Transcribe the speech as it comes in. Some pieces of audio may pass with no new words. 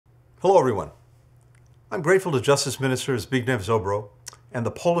Hello, everyone. I'm grateful to Justice Minister Zbigniew and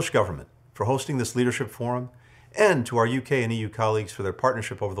the Polish government for hosting this leadership forum, and to our UK and EU colleagues for their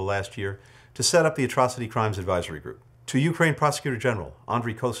partnership over the last year to set up the Atrocity Crimes Advisory Group. To Ukraine Prosecutor General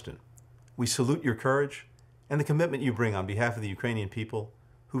Andriy Kostin, we salute your courage and the commitment you bring on behalf of the Ukrainian people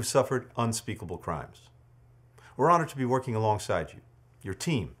who've suffered unspeakable crimes. We're honored to be working alongside you, your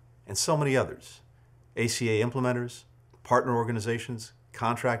team, and so many others, ACA implementers, partner organizations,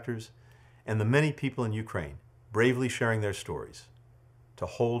 contractors, and the many people in Ukraine bravely sharing their stories to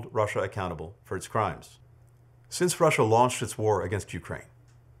hold Russia accountable for its crimes. Since Russia launched its war against Ukraine,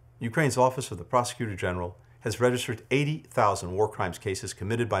 Ukraine's Office of the Prosecutor General has registered 80,000 war crimes cases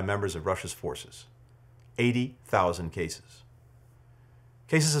committed by members of Russia's forces. 80,000 cases.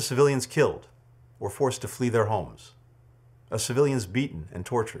 Cases of civilians killed or forced to flee their homes, of civilians beaten and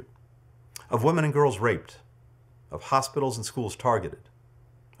tortured, of women and girls raped, of hospitals and schools targeted,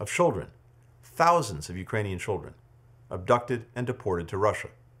 of children, thousands of Ukrainian children, abducted and deported to Russia,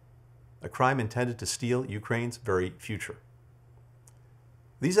 a crime intended to steal Ukraine's very future.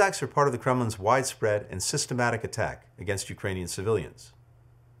 These acts are part of the Kremlin's widespread and systematic attack against Ukrainian civilians.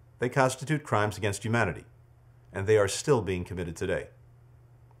 They constitute crimes against humanity, and they are still being committed today.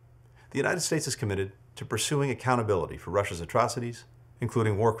 The United States is committed to pursuing accountability for Russia's atrocities,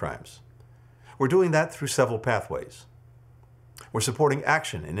 including war crimes. We're doing that through several pathways. We're supporting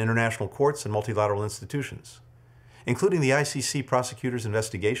action in international courts and multilateral institutions, including the ICC prosecutor's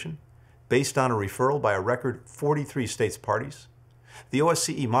investigation based on a referral by a record 43 states parties, the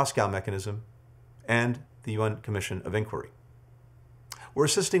OSCE Moscow mechanism, and the UN Commission of Inquiry. We're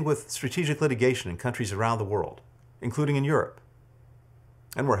assisting with strategic litigation in countries around the world, including in Europe.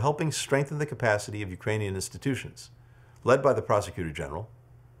 And we're helping strengthen the capacity of Ukrainian institutions, led by the Prosecutor General,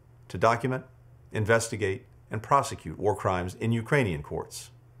 to document, investigate, and prosecute war crimes in Ukrainian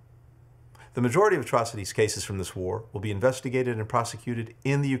courts. The majority of atrocities cases from this war will be investigated and prosecuted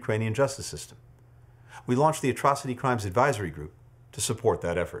in the Ukrainian justice system. We launched the Atrocity Crimes Advisory Group to support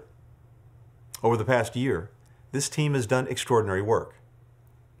that effort. Over the past year, this team has done extraordinary work.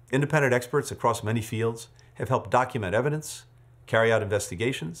 Independent experts across many fields have helped document evidence, carry out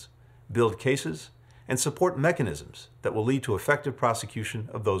investigations, build cases, and support mechanisms that will lead to effective prosecution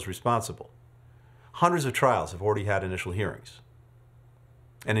of those responsible. Hundreds of trials have already had initial hearings.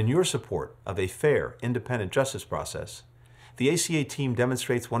 And in your support of a fair, independent justice process, the ACA team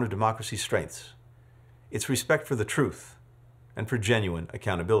demonstrates one of democracy's strengths, its respect for the truth and for genuine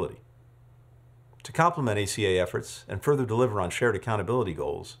accountability. To complement ACA efforts and further deliver on shared accountability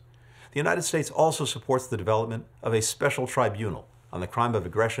goals, the United States also supports the development of a special tribunal on the crime of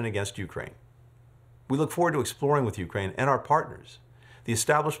aggression against Ukraine. We look forward to exploring with Ukraine and our partners the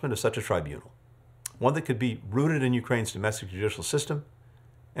establishment of such a tribunal, one that could be rooted in Ukraine's domestic judicial system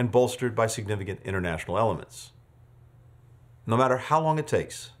and bolstered by significant international elements. No matter how long it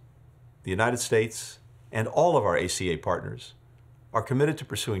takes, the United States and all of our ACA partners are committed to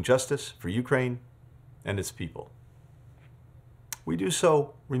pursuing justice for Ukraine and its people. We do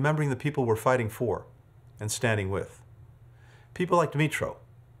so remembering the people we're fighting for and standing with. People like Dmytro,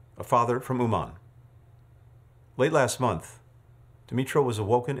 a father from Uman. Late last month, Dmytro was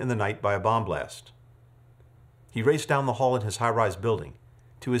awoken in the night by a bomb blast. He raced down the hall in his high-rise building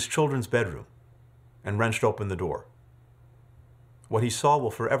to his children's bedroom and wrenched open the door. What he saw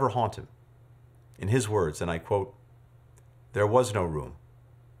will forever haunt him. In his words, and I quote, "There was no room,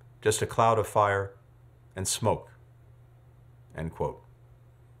 just a cloud of fire and smoke," end quote.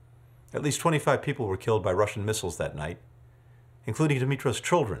 At least 25 people were killed by Russian missiles that night, including Dmytro's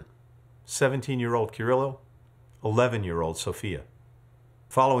children, 17-year-old Kirillo, 11-year-old Sofia.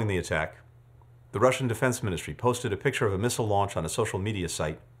 Following the attack, the Russian Defense Ministry posted a picture of a missile launch on a social media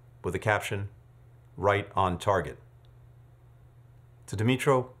site with the caption, "Right on target." To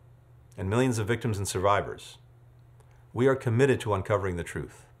Dmytro and millions of victims and survivors, we are committed to uncovering the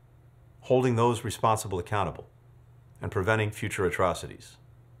truth, holding those responsible accountable, and preventing future atrocities.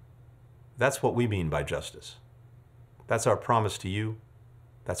 That's what we mean by justice. That's our promise to you.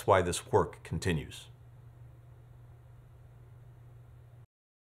 That's why this work continues.